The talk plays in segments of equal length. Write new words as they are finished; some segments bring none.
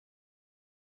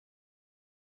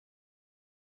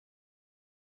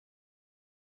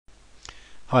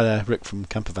Hi there, Rick from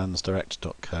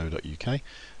campervansdirect.co.uk.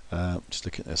 Just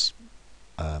looking at this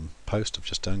post I've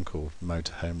just done called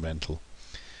Motorhome Rental,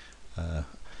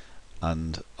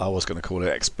 and I was going to call it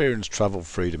Experience Travel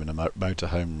Freedom in a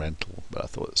Motorhome Rental, but I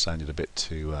thought it sounded a bit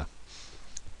too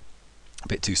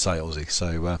salesy.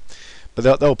 So, but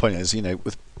the whole point is,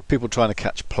 with people trying to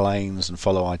catch planes and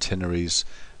follow itineraries,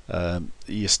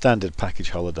 your standard package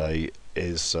holiday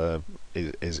is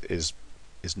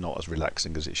not as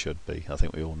relaxing as it should be. I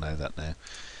think we all know that now.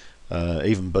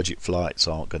 Even budget flights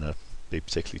aren't going to be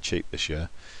particularly cheap this year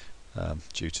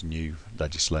due to new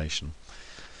legislation.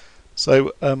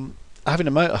 So having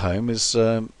a motorhome is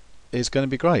going to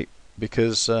be great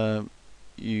because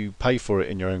you pay for it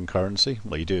in your own currency.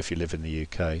 Well, you do if you live in the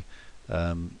UK,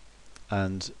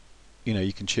 and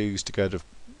you can choose to go to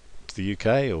the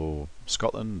UK or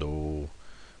Scotland or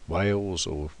Wales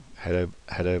or head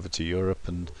over to Europe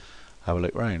and have a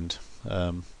look round.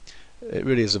 It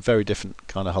really is a very different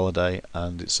kind of holiday,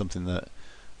 and it's something that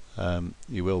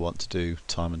you will want to do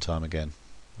time and time again,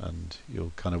 and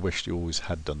you'll kind of wish you always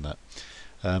had done that.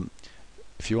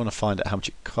 If you want to find out how much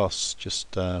it costs,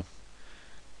 just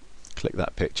click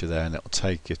that picture there and it will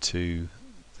take you to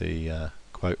the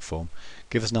quote form.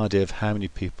 Give us an idea of how many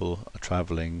people are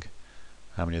travelling,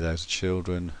 how many of those are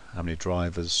children, how many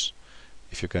drivers,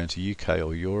 if you're going to UK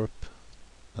or Europe,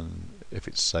 and if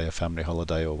it's, say, a family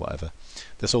holiday or whatever.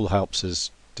 This all helps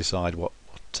us decide what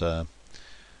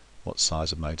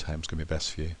size of motorhome is going to be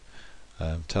best for you.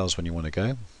 Tell us when you want to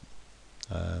go,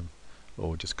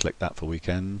 or just click that for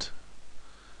weekend,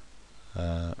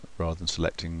 rather than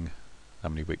selecting how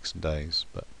many weeks and days.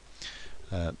 But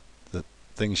the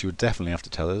things you would definitely have to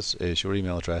tell us is your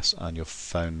email address and your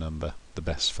phone number, the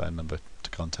best phone number to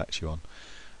contact you on.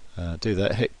 Do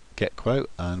that, hit get quote,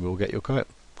 and we'll get your quote.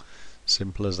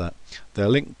 Simple as that. The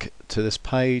link to this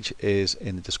page is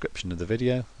in the description of the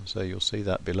video, so you'll see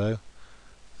that below,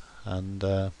 and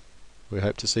we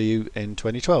hope to see you in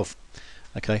 2012.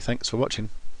 Okay, thanks for watching.